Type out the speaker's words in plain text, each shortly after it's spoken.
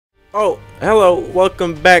Oh, hello,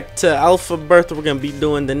 welcome back to ALPHABIRTH. We're gonna be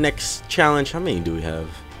doing the next challenge. How many do we have?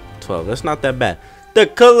 12. That's not that bad. The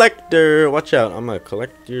collector. Watch out, I'm gonna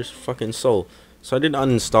collect your fucking soul. So I did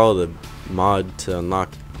uninstall the mod to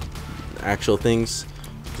unlock actual things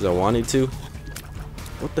because I wanted to.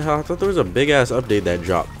 What the hell? I thought there was a big ass update that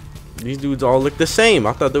dropped. These dudes all look the same.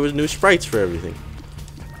 I thought there was new sprites for everything.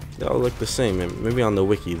 They all look the same. And maybe on the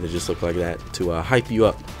wiki they just look like that to hype you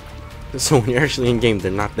up. So when you're actually in game,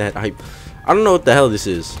 they're not that hype. I don't know what the hell this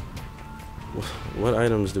is. What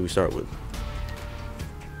items do we start with?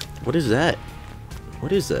 What is that?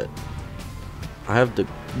 What is that? I have the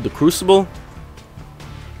crucible,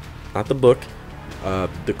 not the book.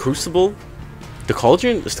 The crucible, the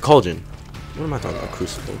cauldron. It's the cauldron. What am I talking about?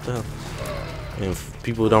 Crucible. What the hell? And if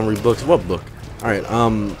people don't read books, what book? All right.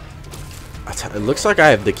 It looks like I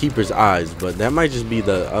have the keeper's eyes, but that might just be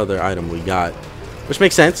the other item we got, which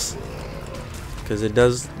makes sense. Because it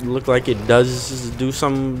does look like it does do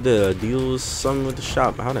some deals some with the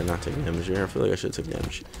shop. How did I not take damage here? I feel like I should have took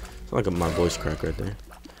damage. It's like my voice crack right there.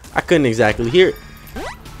 I couldn't exactly hear it.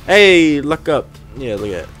 Hey, luck up. Yeah,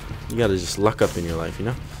 look at it. You gotta just luck up in your life, you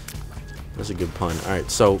know? That's a good pun.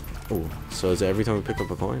 Alright, so is it every time we pick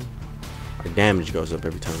up a coin? Our damage goes up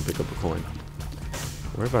every time we pick up a coin.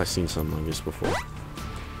 Where have I seen something like this before?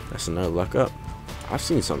 That's another luck up. I've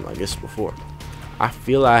seen something like this before. I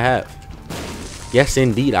feel I have. Yes,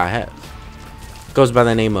 indeed, I have. It goes by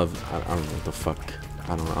the name of I don't know what the fuck.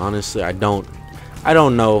 I don't know. Honestly, I don't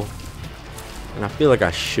know. And I feel like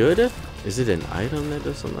I should. Is it an item that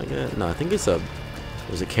does something like that? No, I think there's a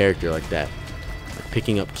character like that. Like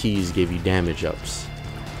picking up keys gave you damage ups.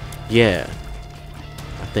 Yeah,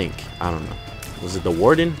 I think. I don't know. Was it the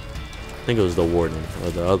warden? I think it was the warden or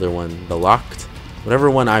the other one, the locked.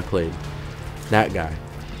 Whatever one I played. That guy.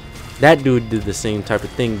 That dude did the same type of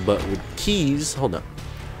thing, but with keys. Hold up.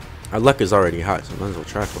 Our luck is already high, so I might as well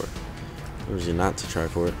try for it. Or is it not to try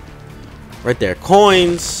for it? Right there.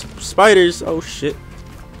 Coins. Spiders. Oh, shit.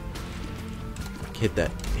 Hit that.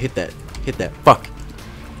 Hit that. Hit that. Fuck.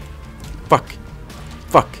 Fuck.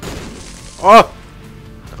 Fuck. Oh!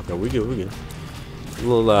 Okay, we good. We good. A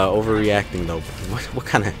little overreacting, though. What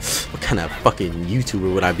kind of fucking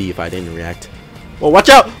YouTuber would I be if I didn't react? Well, watch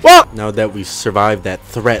out! Whoa! Now that we survived that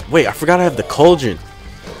threat. Wait, I forgot I have the cauldron.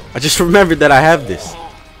 I just remembered that I have this.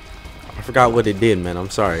 I forgot what it did, man.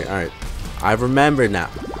 I'm sorry. Alright. I remember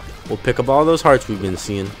now. We'll pick up all those hearts we've been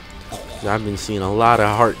seeing. I've been seeing a lot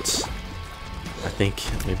of hearts. I think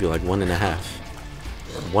maybe like 1.5.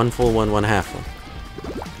 One full one, 1/2 one.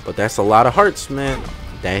 But that's a lot of hearts, man.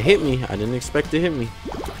 That hit me. I didn't expect to hit me.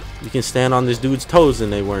 You can stand on this dude's toes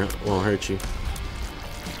and they won't hurt you.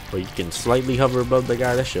 But you can slightly hover above the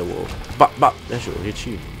guy. That shit will bop bop. That shit will hit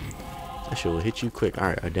you. That shit will hit you quick.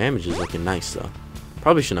 Alright, our damage is looking nice though.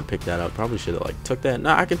 Probably shouldn't have picked that up. Probably should have like took that.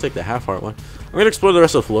 Nah, I can take the half heart one. I'm gonna explore the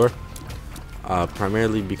rest of the floor.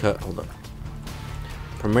 Primarily because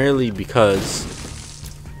Primarily because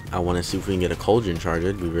I want to see if we can get a cauldron charge.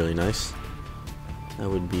 It'd be really nice. That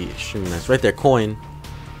would be extremely nice. Right there, coin.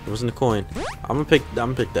 It wasn't a coin. I'm gonna pick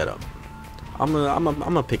that up. I'm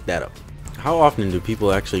gonna pick that up. How often do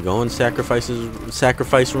people actually go in sacrifice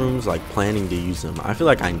rooms like planning to use them? I feel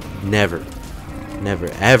like I never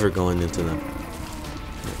ever going into them.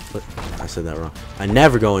 But I said that wrong. I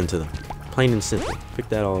never go into them. Plain and simple. Pick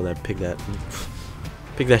that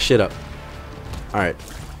shit up. Alright.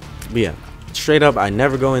 But yeah. Straight up, I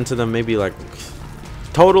never go into them. Maybe like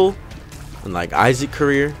total and like Isaac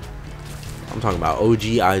career. I'm talking about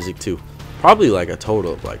OG Isaac too. Probably like a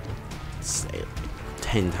total of like say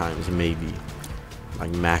 10 times, maybe like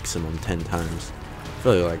maximum 10 times. I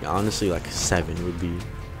feel like honestly like 7 would be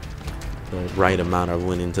the right amount I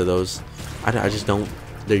went into those. I just don't.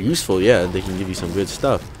 They're useful, yeah, they can give you some good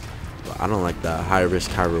stuff, but I don't like the high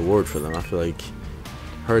risk high reward for them. I feel like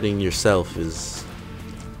hurting yourself is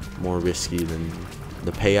more risky than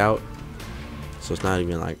the payout, so it's not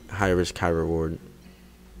even like high risk high reward.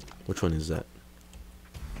 Which one is that?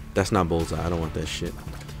 That's not bullseye. I don't want that shit.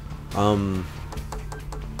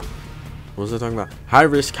 What was I talking about? High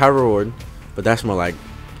risk, high reward, but that's more like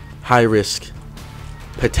high risk,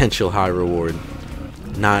 potential high reward,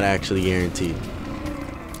 not actually guaranteed.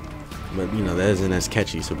 But you know that isn't as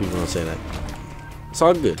catchy, so people don't say that. It's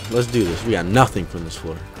all good. Let's do this. We got nothing from this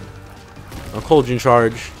floor. A cauldron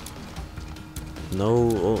charge. No,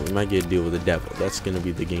 oh, we might get a deal with the devil. That's gonna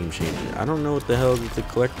be the game changer. I don't know what the hell the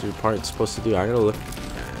collector part is supposed to do. I gotta look,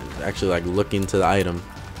 actually like look into the item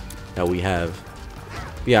that we have.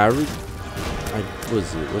 Yeah, I did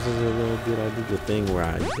the thing where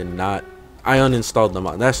I did not. I uninstalled the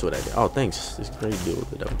mod. That's what I did. Oh, thanks. This is a great deal with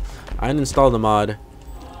the devil. I uninstalled the mod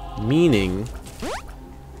Meaning,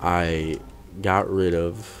 I got rid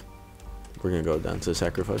of. We're gonna go down to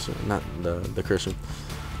sacrifice, not the cursor.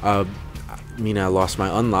 Meaning I lost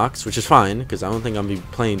my unlocks, which is fine because I don't think I'll be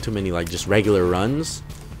playing too many like just regular runs.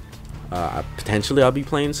 Potentially I'll be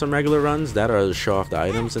playing some regular runs that are to show off the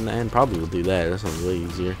items in the end. Probably will do that. That sounds way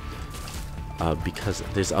easier. Because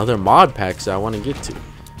there's other mod packs that I want to get to.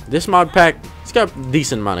 This mod pack, it's got a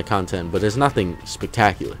decent amount of content, but it's nothing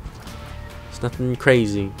spectacular. It's nothing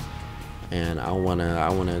crazy, and I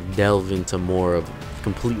wanna delve into more of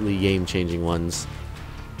completely game-changing ones.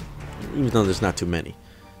 Even though there's not too many,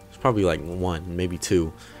 there's probably like one, maybe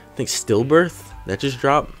two. I think Stillbirth that just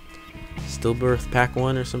dropped. Stillbirth pack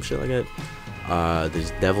 1 or some shit like that.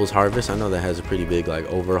 There's Devil's Harvest. I know that has a pretty big like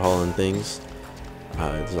overhaul and things.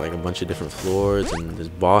 There's like a bunch of different floors and there's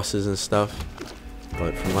bosses and stuff.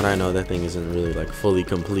 But from what I know, that thing isn't really like fully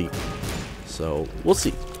complete. So we'll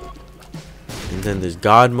see. And then there's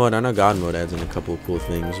God mode. I know God mode adds in a couple of cool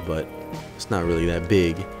things, but it's not really that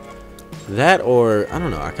big. That or I don't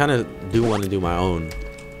know. I kind of do want to do my own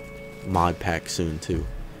mod pack soon too.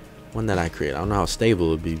 One that I create. I don't know how stable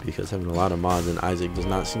it would be because having a lot of mods in Isaac does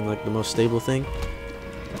not seem like the most stable thing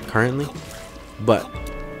currently. But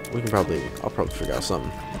we can I'll probably figure out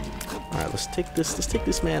something. All right, let's take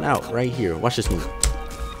this man out right here. Watch this move.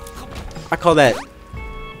 I call that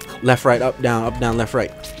left, right, up, down, left,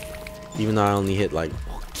 right. Even though I only hit like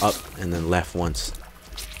up and then left once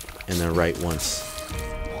and then right once.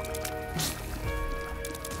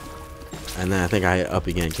 And then I think I hit up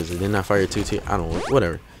again because it did not fire 2-2. I don't know,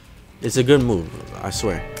 whatever. It's a good move, I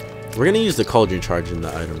swear. We're gonna use the cauldron charge in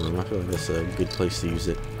the item room. I feel like that's a good place to use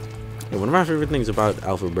it. And one of my favorite things about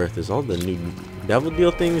ALPHABIRTH is all the new devil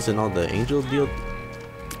deal things and all the angel deal.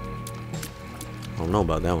 I don't know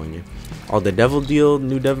about that one yet. All the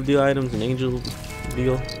new devil deal items and angel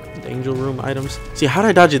room items. See, how did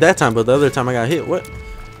I dodge it that time, but the other time I got hit? What?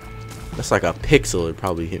 That's like a pixel. It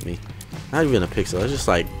probably hit me. Not even a pixel. It's just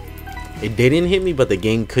like it didn't hit me, but the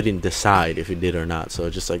game couldn't decide if it did or not. So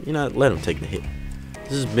it's just like, you know, let him take the hit.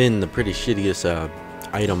 This has been the pretty shittiest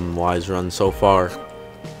item-wise run so far.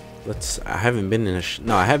 I haven't been in a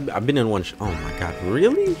no, I've been in one oh my god,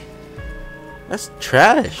 really? That's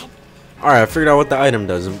trash. Alright, I figured out what the item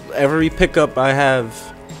does. Every pickup I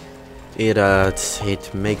have, it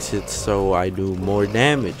makes it so I do more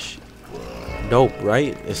damage. Dope,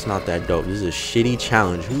 right? It's not that dope. This is a shitty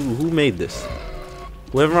challenge. Who made this?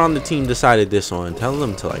 Whoever on the team decided this one, tell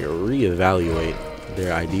them to like reevaluate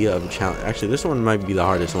their idea of a challenge. Actually, this one might be the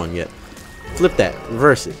hardest one yet. Flip that,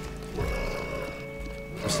 reverse it.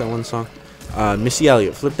 What's that one song? Missy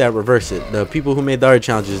Elliott, flip that, reverse it. The people who made the other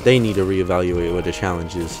challenges, they need to reevaluate what the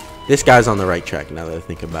challenge is. This guy's on the right track now that I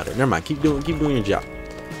think about it. Never mind, keep doing your job.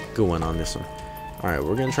 Good one on this one. Alright,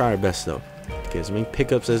 we're gonna try our best though. Get as many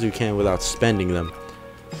pickups as we can without spending them.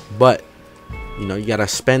 But you know, you gotta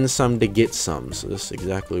spend some to get some. So this is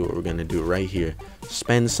exactly what we're gonna do right here.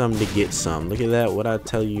 Spend some to get some. Look at that. What I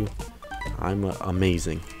tell you, I'm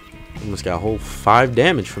amazing. Almost got a whole 5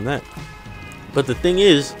 damage from that. But the thing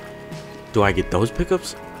is, do I get those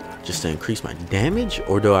pickups just to increase my damage,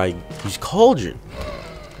 or do I use cauldron?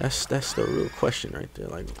 That's the real question right there.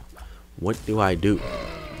 Like, what do I do?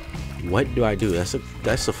 What do I do? That's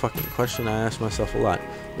a fucking question I ask myself a lot.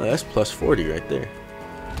 No, that's plus 40 right there.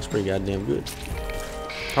 That's pretty goddamn good.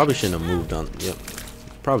 Probably shouldn't have moved on. Yep.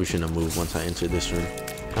 Probably shouldn't have moved once I entered this room.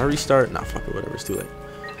 Can I restart? Nah, fuck it. Whatever. It's too late.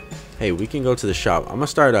 Hey, we can go to the shop. I'm gonna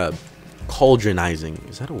start cauldronizing.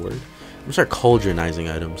 Is that a word? I'm gonna start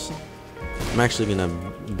cauldronizing items. I'm actually gonna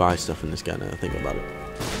buy stuff from this guy now that I think about it.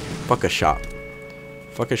 Fuck a shop.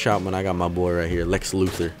 Fuck a shop when I got my boy right here, Lex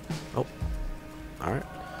Luthor. Oh. Alright.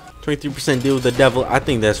 23% deal with the devil. I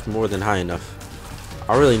think that's more than high enough.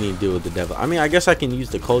 I really need to deal with the devil. I mean, I guess I can use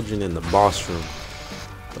the cauldron in the boss room.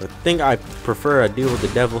 But I think I prefer I deal with the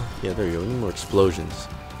devil. Yeah, there you go. We need more explosions.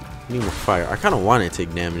 We need more fire. I kind of want to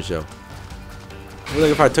take damage, though. I feel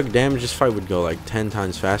like if I took damage, this fight would go like 10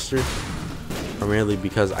 times faster. Primarily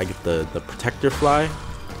because I get the protector fly.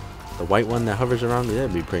 The white one that hovers around me.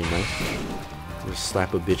 That'd be pretty nice. Just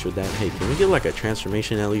slap a bitch with that. Hey, can we get like a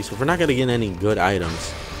transformation at least? If we're not going to get any good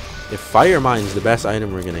items. If Fire Mine's the best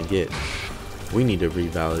item we're going to get, we need to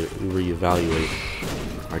reevaluate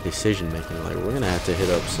our decision making. Like, we're gonna have to hit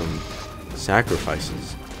up some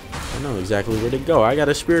sacrifices. I know exactly where to go. I got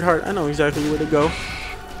a spirit heart. I know exactly where to go.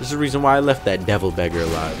 This is the reason why I left that devil beggar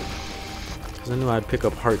alive, because I knew I'd pick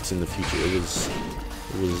up hearts in the future. It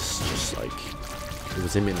was just like, it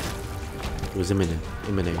was imminent. It was imminent.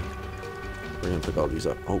 We're gonna pick all these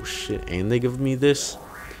up. Oh shit! And they give me this.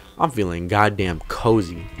 I'm feeling goddamn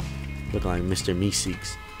cozy. Looking like Mr.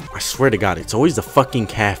 Meeseeks. I swear to God, it's always the fucking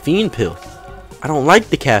caffeine pill. I don't like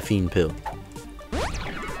the caffeine pill.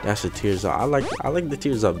 That's the tears up. I like the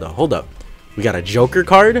tears up though. Hold up. We got a Joker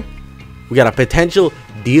card. We got a potential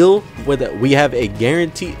deal with it. We have a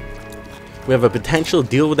guarantee. We have a potential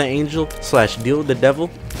deal with the angel slash deal with the devil.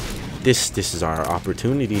 This is our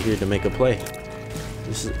opportunity here to make a play.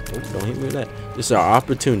 This is, oh, don't hit me with that. This is our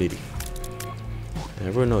opportunity. And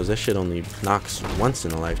everyone knows that shit only knocks once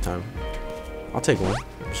in a lifetime. I'll take one,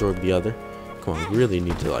 absorb the other. Come on, we really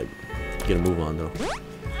need to like get a move on though.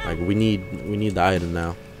 Like we need the item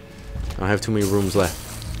now. I don't have too many rooms left.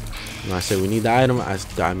 When I say we need the item, I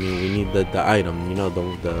mean we need the item. You know,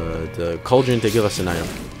 the cauldron to give us an item.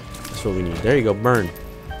 That's what we need. There you go, burn.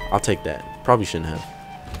 I'll take that. Probably shouldn't have.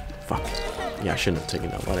 Fuck. Yeah, I shouldn't have taken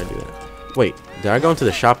that. Why'd I do that? Wait, did I go into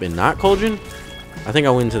the shop and not cauldron? I think I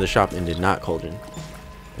went into the shop and did not cauldron.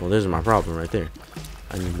 Well, there's my problem right there.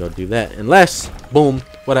 I need to go do that. Unless, boom,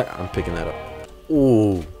 I'm picking that up.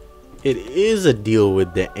 Ooh, it is a deal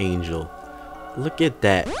with the angel. Look at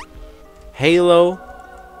that. Halo.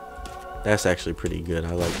 That's actually pretty good.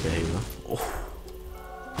 I like the halo.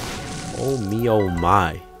 Oh me, oh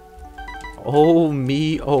my. Oh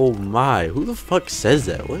me, oh my. Who the fuck says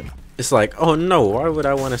that? What? It's like, oh no, why would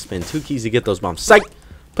I want to spend 2 keys to get those bombs? Psych!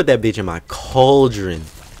 Put that bitch in my cauldron.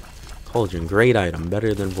 Cauldron, great item.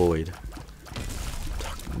 Better than void.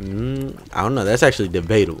 I don't know. That's actually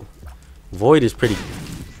debatable. Void is pretty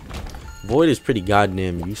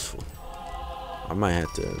goddamn useful. I might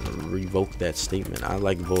have to revoke that statement. I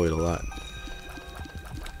like void a lot.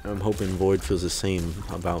 I'm hoping void feels the same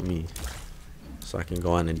about me, so I can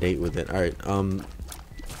go on a date with it. All right.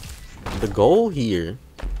 The goal here.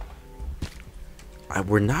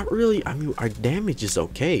 We're not really. I mean, our damage is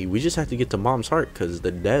okay. We just have to get to Mom's heart because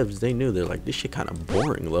the devs, they knew. They're like, this shit kind of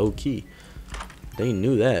boring, low key. They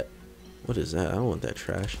knew that. What is that? I don't want that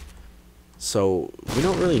trash. So we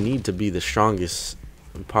don't really need to be the strongest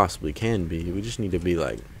we possibly can be. We just need to be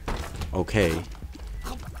like okay.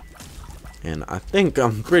 And I think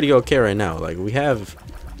I'm pretty okay right now. Like we have,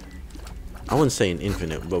 I wouldn't say an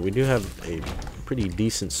infinite, but we do have a pretty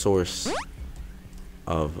decent source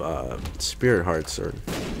of spirit hearts or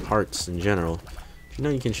hearts in general. You know,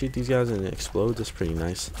 you can shoot these guys and it explodes. That's pretty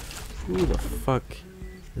nice. Who the fuck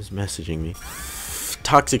is messaging me?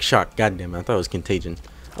 Toxic shock. Goddamn, I thought it was contagion.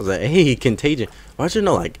 I was like, hey, contagion. Why'd you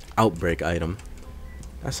know like outbreak item?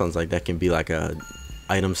 That sounds like that can be like a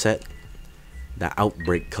item set. The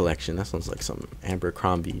outbreak collection. That sounds like some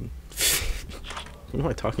Abercrombie. What am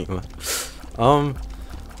I talking about?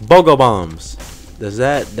 Bogo bombs. Does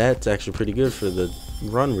that's actually pretty good for the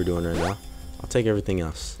run we're doing right now. I'll take everything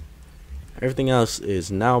else. Everything else is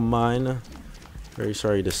now mine. Very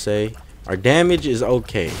sorry to say. Our damage is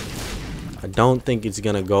okay. I don't think it's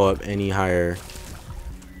gonna go up any higher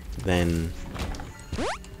than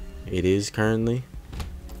it is currently.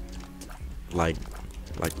 Like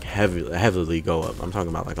heavily go up. I'm talking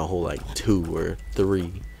about like a whole like 2 or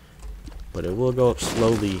 3. But it will go up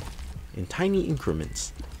slowly in tiny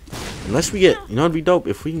increments. Unless we get, you know, it'd be dope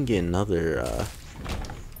if we can get another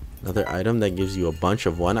item that gives you a bunch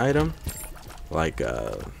of one item, like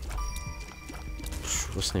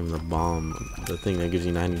what's the name of the bomb? The thing that gives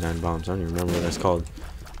you 99 bombs. I don't even remember what that's called.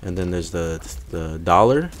 And then there's the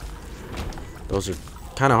dollar. Those are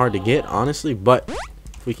kind of hard to get, honestly, but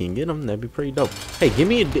if we can get them, that'd be pretty dope. Hey, give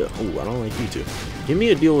me a deal. Oh, I don't like you two. Give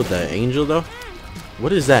me a deal with the angel though.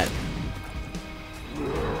 What is that?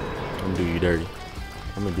 I'm gonna do you dirty.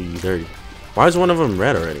 I'm gonna do you dirty. Why is one of them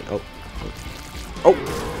red already? Oh. Oh.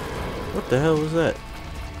 What the hell was that?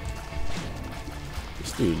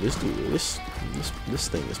 This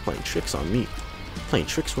thing is playing tricks on me. Playing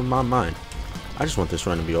tricks with my mind. I just want this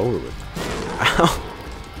run to be over with. Ow.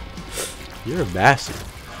 You're a bastard.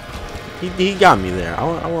 He got me there.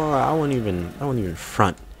 I won't even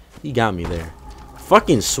front. He got me there.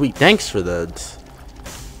 Fucking sweet. Thanks for the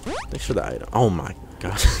item. Oh my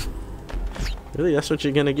god. Really? That's what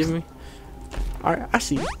you're gonna give me? Alright, I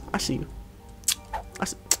see you. I see you. I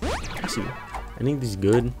see you. I think these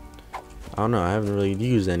good. I don't know. I haven't really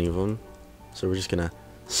used any of them. So we're just gonna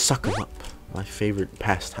suck them up. My favorite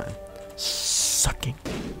pastime. Sucking.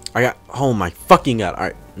 I got. Oh my fucking god.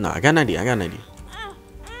 Alright. No, I got an idea.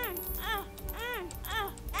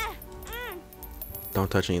 Don't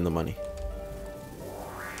touch any of the money.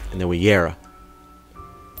 And then we Yara.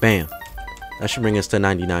 Bam. That should bring us to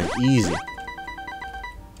 99. Easy.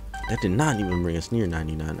 That did not even bring us near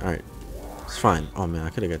 99. Alright. It's fine. Oh man, I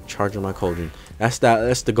could have got charge on my cauldron. That's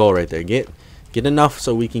the goal right there. Get enough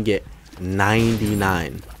so we can get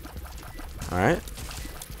 99. Alright.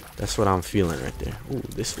 That's what I'm feeling right there. Ooh,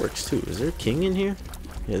 this works too. Is there a king in here?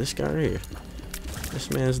 Yeah, this guy right here. This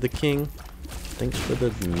man's the king. Thanks for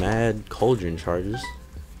the mad cauldron charges.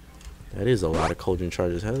 That is a lot of cauldron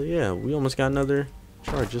charges. Hell yeah, we almost got another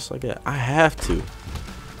charge just like that. I have to.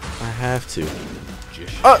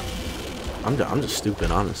 I'm just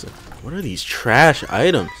stupid, honestly. What are these trash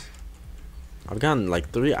items? I've gotten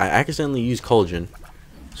like 3. I accidentally used cauldron.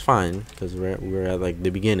 It's fine because we're at like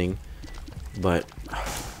the beginning, but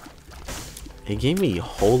it gave me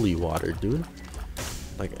holy water, dude.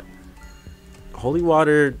 Like holy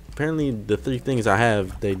water. Apparently, the 3 things I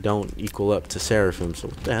have, they don't equal up to seraphim. So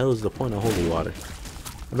what the hell is the point of holy water?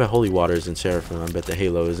 I bet holy water is in seraphim. I bet the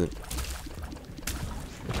halo isn't.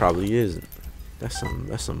 It probably isn't. That's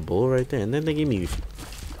some bull right there. And then they gave me,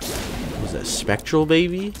 what was that, spectral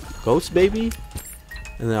baby, ghost baby,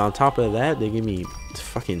 and then on top of that they give me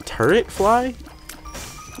fucking turret fly.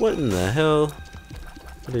 What in the hell?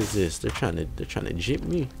 What is this? They're trying to jip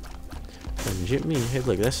me. Hey,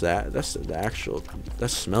 look, that's the actual,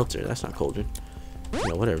 that's smelter. That's not cauldron. You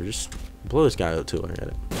know, whatever. Just blow this guy up too. I got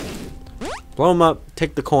it. Blow him up.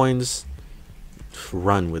 Take the coins.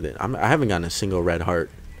 Run with it. I haven't gotten a single red heart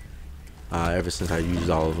ever since I used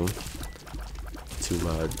all of them.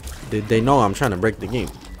 They know I'm trying to break the game.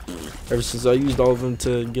 Ever since I used all of them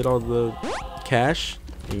to get all the cash,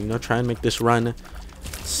 and, you know, try and make this run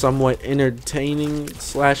somewhat entertaining /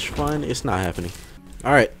 fun. It's not happening.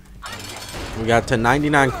 All right. We got to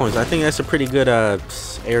 99 coins. I think that's a pretty good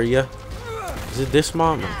area. Is it this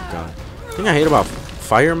small? Oh my god. The thing I hate about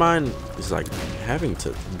fire mine is like having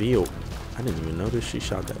to be. I didn't even notice she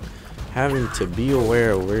shot that. Having to be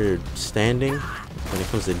aware of where you're standing when it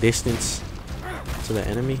comes to distance to the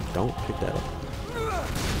enemy. Don't pick that up.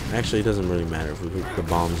 Actually, it doesn't really matter if we pick the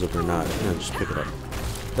bombs up or not. No, just pick it up.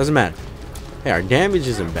 Doesn't matter. Hey, our damage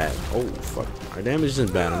isn't bad. Oh fuck, our damage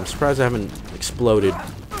isn't bad. I'm surprised I haven't exploded.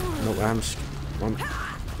 No, what's wrong with me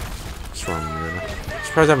right now? I'm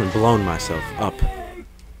surprised I haven't blown myself up.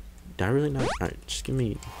 Did I really not? Alright, just give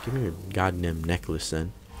me your goddamn necklace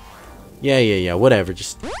then. Yeah, whatever.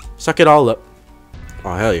 Just suck it all up.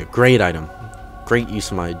 Oh, hell yeah. Great item. Great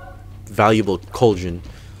use of my valuable cauldron.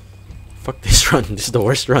 Fuck this run. This is the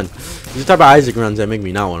worst run. These are the type of Isaac runs that make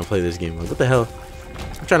me not want to play this game. Like, what the hell?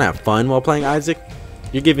 I'm trying to have fun while playing Isaac.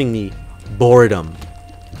 You're giving me boredom.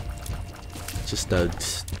 Just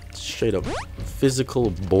straight up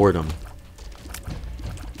physical boredom.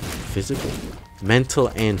 Physical?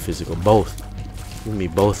 Mental and physical. Both. Give me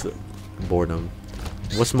both boredom.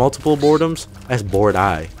 What's multiple boredoms? That's bored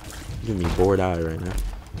eye. Give me bored eye right now.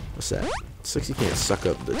 What's that? It's like you can't suck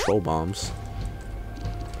up the troll bombs.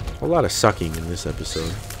 A whole lot of sucking in this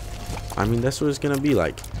episode. I mean, that's what it's gonna be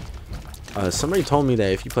like. Somebody told me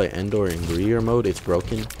that if you play Endor in Greer mode, it's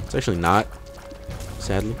broken. It's actually not.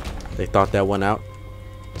 Sadly. They thought that one out.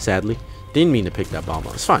 Sadly. Didn't mean to pick that bomb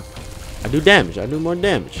up. It's fine. I do damage. I do more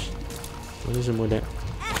damage. What is it more damage?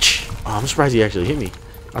 Oh, I'm surprised he actually hit me.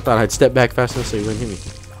 I thought I'd step back fast enough so he wouldn't hit me.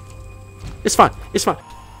 It's fine. It's fine.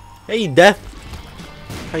 Hey, Death.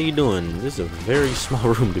 How you doing? This is a very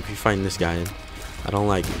small room to be fighting this guy in. I don't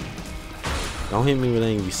like it. Don't hit me with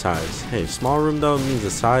any of these sides. Hey, small room though means the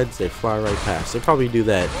sides, they fly right past. They probably do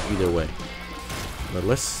that either way. But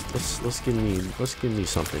let's give me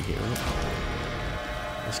something here. Right?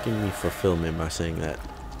 Let's give me fulfillment by saying that.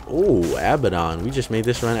 Oh, Abaddon. We just made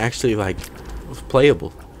this run actually like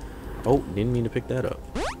playable. Oh, didn't mean to pick that up.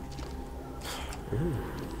 Ooh.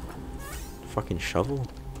 Fucking shovel.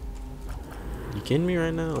 You kidding me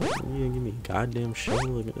right now? Like, you give me a goddamn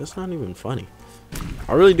shovel? That's not even funny.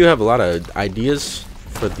 I really do have a lot of ideas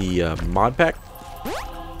for the mod pack.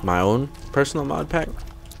 My own personal mod pack.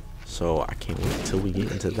 So I can't wait until we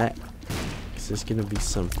get into that. Because there's going to be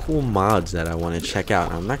some cool mods that I want to check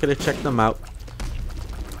out. I'm not going to check them out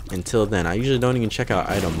until then. I usually don't even check out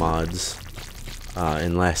item mods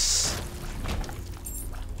unless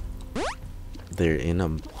they're in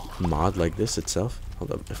a mod like this itself.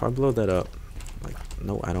 Hold up. If I blow that up. Like,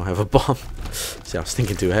 no, I don't have a bomb. See, I was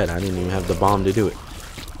thinking too ahead. I didn't even have the bomb to do it.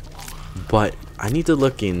 But I need to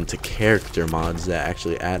look into character mods that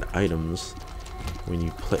actually add items when you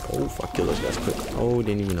play. Oh, fuck, kill those guys quick. Oh,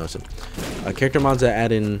 didn't even notice it. Character mods that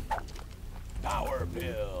add in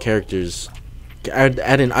characters.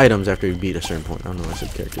 Add in items after you beat a certain point. I don't know why I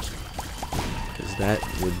said characters. Because that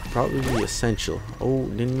would probably be essential. Oh,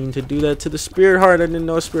 didn't mean to do that to the spirit heart. I didn't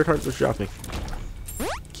know a spirit heart was dropping.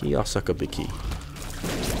 Key, I'll suck up a key.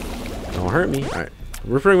 Don't hurt me. Alright.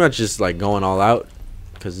 We're pretty much just like going all out.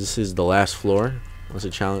 Because this is the last floor. Once the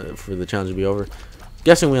challenge to be over.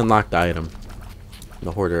 Guessing we unlocked the item.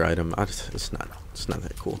 The hoarder item. It's not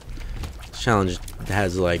that cool. This challenge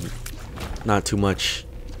has like not too much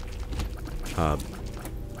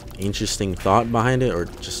interesting thought behind it, or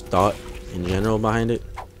just thought in general behind it.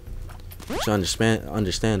 It's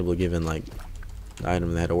understandable given like the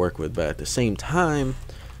item they had to work with, but at the same time,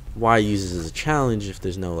 why use it as a challenge if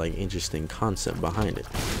there's no like interesting concept behind it?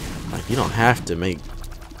 Like, you don't have to make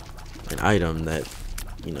an item that,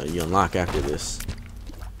 you know, you unlock after this.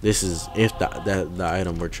 This is if the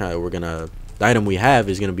item the item we have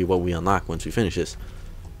is gonna be what we unlock once we finish this.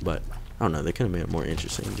 But I don't know, they could have made it more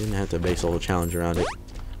interesting. Didn't have to base a whole challenge around it.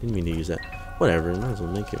 Didn't mean to use that. Whatever, might as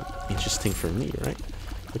well make it interesting for me, right?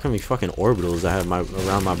 Look how many fucking orbitals I have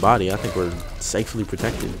around my body. I think we're safely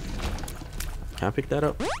protected. Can I pick that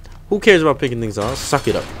up? Who cares about picking things up? Suck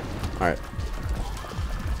it up. Alright.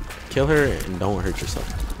 Kill her and don't hurt yourself.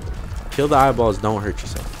 Kill the eyeballs, don't hurt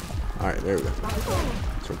yourself. Alright, there we go.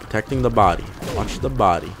 So we're protecting the body. Watch the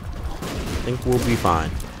body. I think we'll be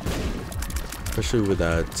fine. Especially with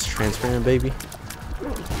a transparent baby.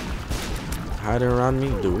 Hiding around me.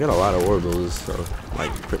 Dude, we got a lot of orbitals, so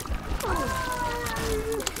like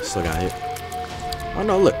still got hit. Oh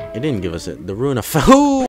no, look, it didn't give us it. The rune of